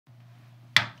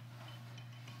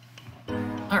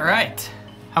All right,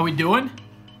 how we doing?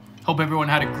 Hope everyone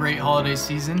had a great holiday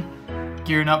season,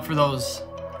 gearing up for those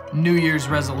New Year's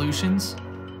resolutions.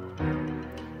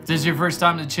 If this is your first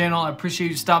time to the channel, I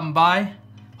appreciate you stopping by.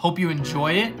 Hope you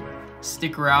enjoy it.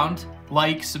 Stick around,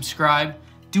 like, subscribe,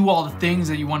 do all the things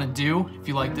that you want to do if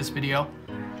you like this video.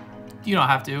 You don't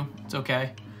have to, it's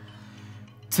okay.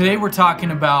 Today we're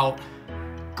talking about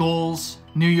goals,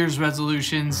 New Year's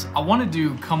resolutions. I wanted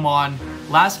to come on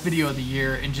last video of the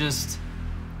year and just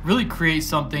really create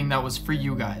something that was for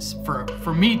you guys,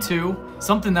 for me too,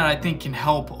 something that I think can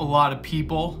help a lot of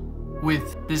people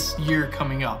with this year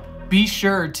coming up. Be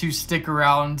sure to stick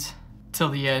around till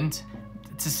the end.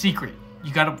 It's a secret.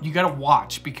 You gotta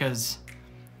watch because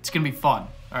it's gonna be fun.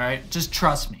 All right, just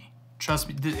trust me. Trust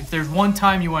me. If there's one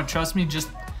time you want to trust me, just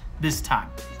this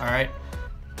time. All right,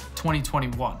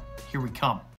 2021. Here we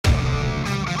come.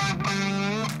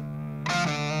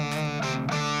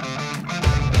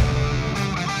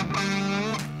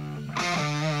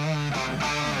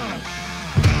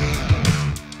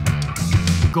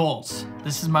 Goals.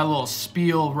 This is my little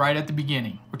spiel right at the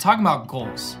beginning. We're talking about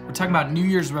goals. We're talking about New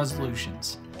Year's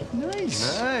resolutions.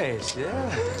 Nice. Nice,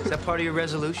 yeah. Is that part of your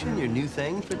resolution, your new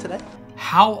thing for today?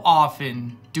 How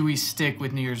often do we stick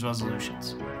with New Year's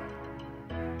resolutions?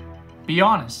 Be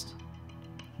honest.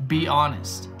 Be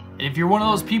honest. And if you're one of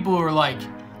those people who are like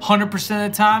 100%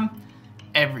 of the time,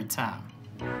 every time,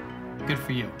 good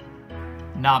for you.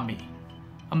 Not me.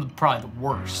 I'm probably the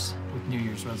worst with New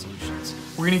Year's resolutions.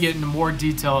 We're gonna get into more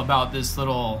detail about this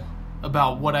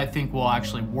about what I think will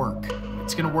actually work.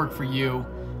 It's gonna work for you.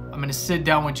 I'm gonna sit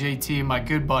down with JT, my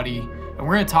good buddy, and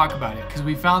we're gonna talk about it because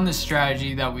we found this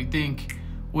strategy that we think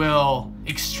will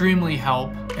extremely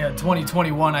help. In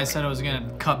 2021, I said I was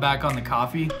gonna cut back on the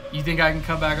coffee. You think I can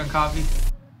cut back on coffee?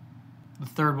 The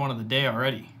third one of the day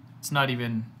already. It's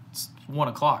 1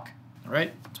 o'clock, all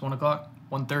right? It's 1 o'clock.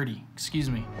 1:30, excuse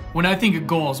me. When I think of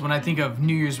goals, when I think of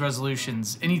New Year's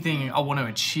resolutions, anything I want to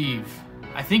achieve,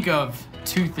 I think of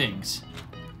two things: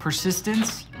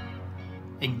 persistence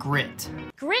and grit.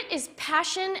 Grit is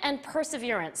passion and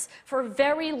perseverance for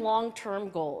very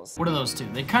long-term goals. What are those two?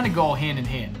 They kind of go hand in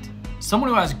hand. Someone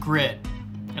who has grit,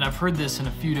 and I've heard this in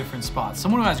a few different spots,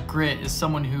 someone who has grit is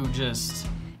someone who just...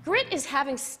 Grit is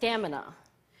having stamina.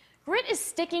 Grit is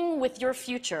sticking with your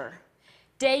future,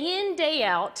 day in, day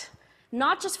out,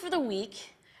 not just for the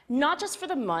week, not just for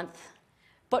the month,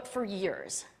 but for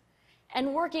years,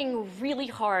 and working really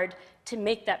hard to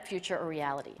make that future a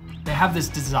reality. They have this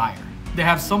desire. They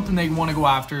have something they want to go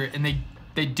after, and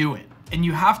they do it. And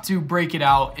you have to break it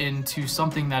out into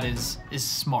something that is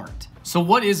smart. So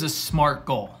what is a SMART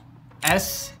goal?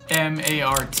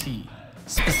 S-M-A-R-T.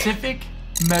 Specific,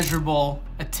 measurable,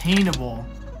 attainable,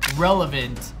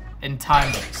 relevant, and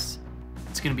time-based.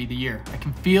 It's gonna be the year. I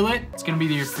can feel it. It's gonna be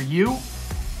the year for you.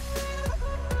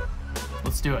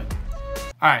 Let's do it.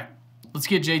 All right, let's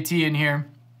get JT in here.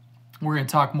 We're gonna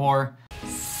talk more.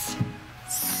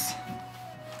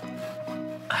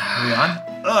 Are we on?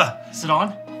 Is it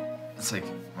on? It's like...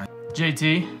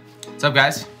 JT. What's up,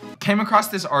 guys? Came across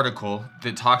this article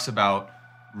that talks about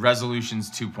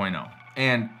Resolutions 2.0.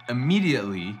 And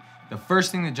immediately, the first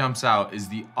thing that jumps out is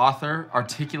the author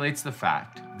articulates the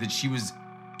fact that she was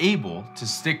able to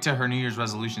stick to her New Year's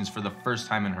resolutions for the first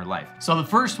time in her life. So the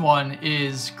first one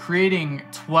is creating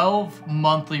 12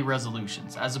 monthly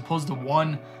resolutions as opposed to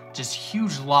one just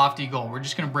huge lofty goal. We're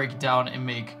just gonna break it down and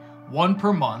make one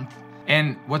per month.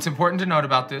 And what's important to note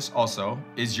about this also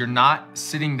is you're not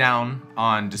sitting down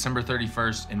on December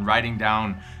 31st and writing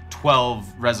down 12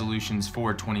 resolutions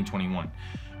for 2021.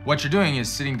 What you're doing is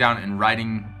sitting down and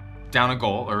writing down a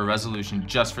goal or a resolution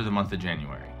just for the month of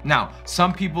January. Now,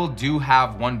 some people do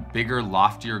have one bigger,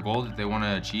 loftier goal that they want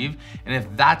to achieve. And if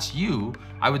that's you,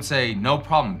 I would say no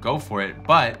problem, go for it.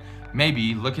 But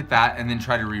maybe look at that and then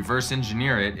try to reverse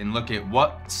engineer it and look at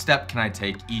what step can I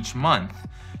take each month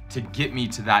to get me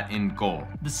to that end goal.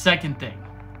 The second thing,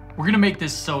 we're gonna make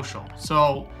this social.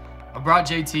 So I brought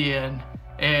JT in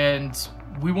and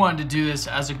we wanted to do this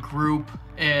as a group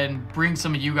and bring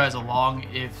some of you guys along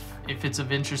if it's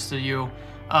of interest to you.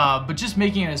 But just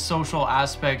making it a social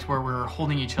aspect where we're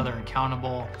holding each other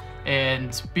accountable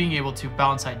and being able to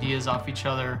bounce ideas off each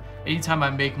other. Anytime I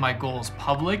make my goals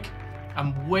public,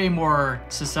 I'm way more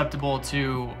susceptible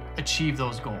to achieve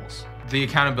those goals. The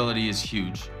accountability is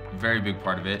huge, very big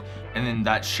part of it. And then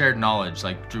that shared knowledge,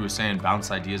 like Drew was saying,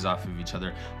 bounce ideas off of each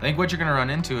other. I think what you're gonna run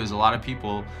into is a lot of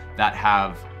people that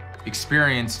have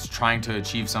experienced trying to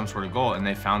achieve some sort of goal and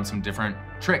they found some different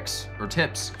tricks or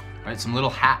tips, right? Some little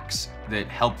hacks that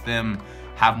help them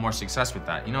have more success with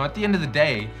that. You know, at the end of the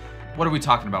day, what are we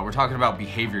talking about? We're talking about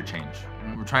behavior change.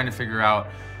 We're trying to figure out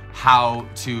how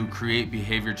to create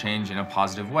behavior change in a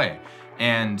positive way.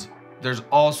 And there's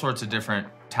all sorts of different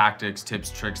tactics,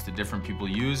 tips, tricks that different people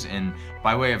use. And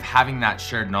by way of having that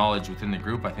shared knowledge within the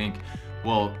group, I think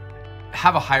we'll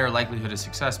have a higher likelihood of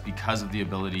success because of the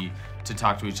ability to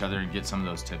talk to each other and get some of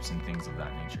those tips and things of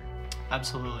that nature.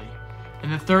 Absolutely.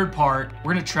 And the third part,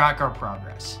 we're gonna track our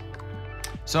progress.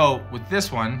 So with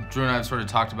this one, Drew and I have sort of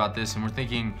talked about this, and we're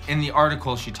thinking, in the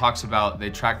article she talks about they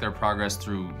track their progress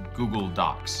through Google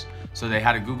Docs. So they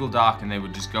had a Google Doc and they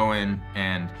would just go in,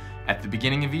 and at the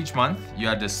beginning of each month, you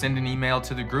had to send an email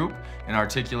to the group and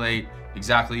articulate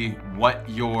exactly what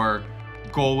your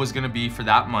goal was gonna be for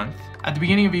that month. At the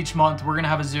beginning of each month, we're gonna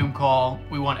have a Zoom call.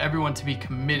 We want everyone to be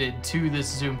committed to this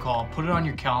Zoom call. Put it on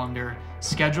your calendar,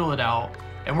 schedule it out,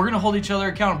 and we're gonna hold each other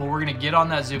accountable. We're gonna get on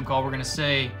that Zoom call. We're gonna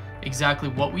say exactly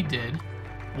what we did,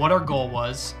 what our goal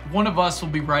was. One of us will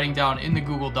be writing down in the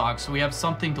Google Doc, so we have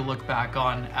something to look back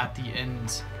on at the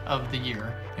end of the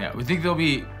year. Yeah, we think there'll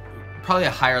be probably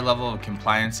a higher level of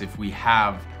compliance if we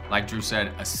have, like Drew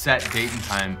said, a set date and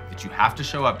time that you have to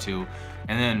show up to,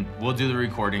 and then we'll do the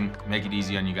recording, make it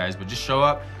easy on you guys, but just show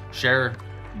up, share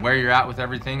where you're at with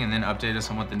everything, and then update us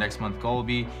on what the next month goal will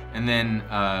be, and then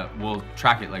we'll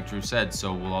track it like Drew said,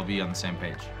 so we'll all be on the same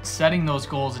page. Setting those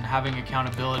goals and having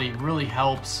accountability really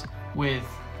helps with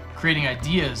creating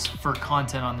ideas for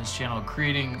content on this channel,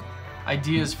 creating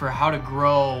ideas for how to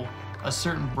grow a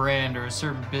certain brand or a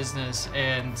certain business.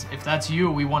 And if that's you,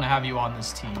 we want to have you on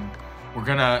this team. We're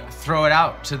gonna throw it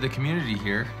out to the community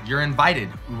here. You're invited,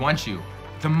 we want you.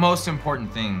 The most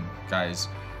important thing, guys,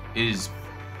 is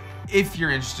if you're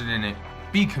interested in it,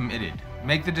 be committed.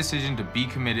 Make the decision to be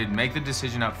committed, make the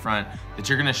decision up front that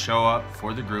you're gonna show up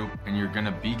for the group and you're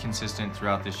gonna be consistent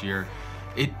throughout this year.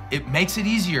 It makes it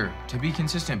easier to be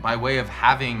consistent by way of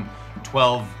having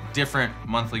 12 different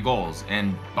monthly goals,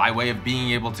 and by way of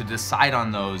being able to decide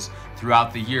on those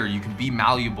throughout the year. You can be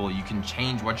malleable, you can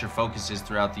change what your focus is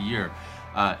throughout the year.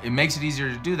 It makes it easier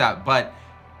to do that, but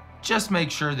just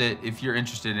make sure that if you're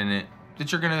interested in it,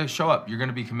 that you're gonna show up, you're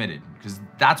gonna be committed, because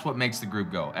that's what makes the group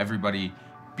go, everybody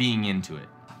being into it.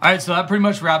 All right, so that pretty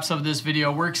much wraps up this video.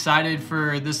 We're excited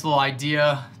for this little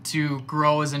idea to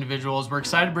grow as individuals. We're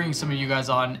excited bringing some of you guys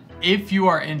on. If you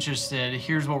are interested,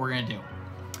 here's what we're gonna do.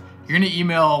 You're gonna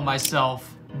email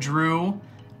myself,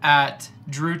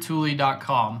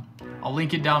 drew@drewtooley.com. I'll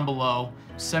link it down below.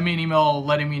 Send me an email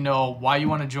letting me know why you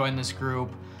wanna join this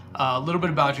group, a little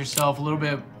bit about yourself, a little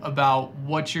bit about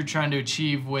what you're trying to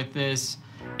achieve with this,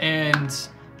 and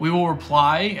we will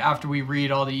reply after we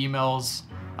read all the emails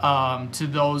to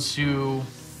those who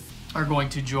are going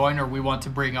to join or we want to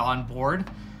bring on board.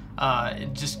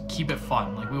 And just keep it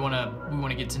fun. Like we want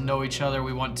to get to know each other.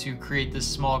 We want to create this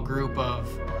small group of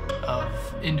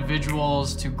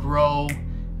individuals to grow,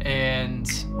 and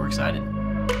we're excited.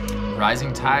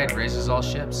 Rising tide raises all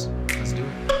ships. Let's do it.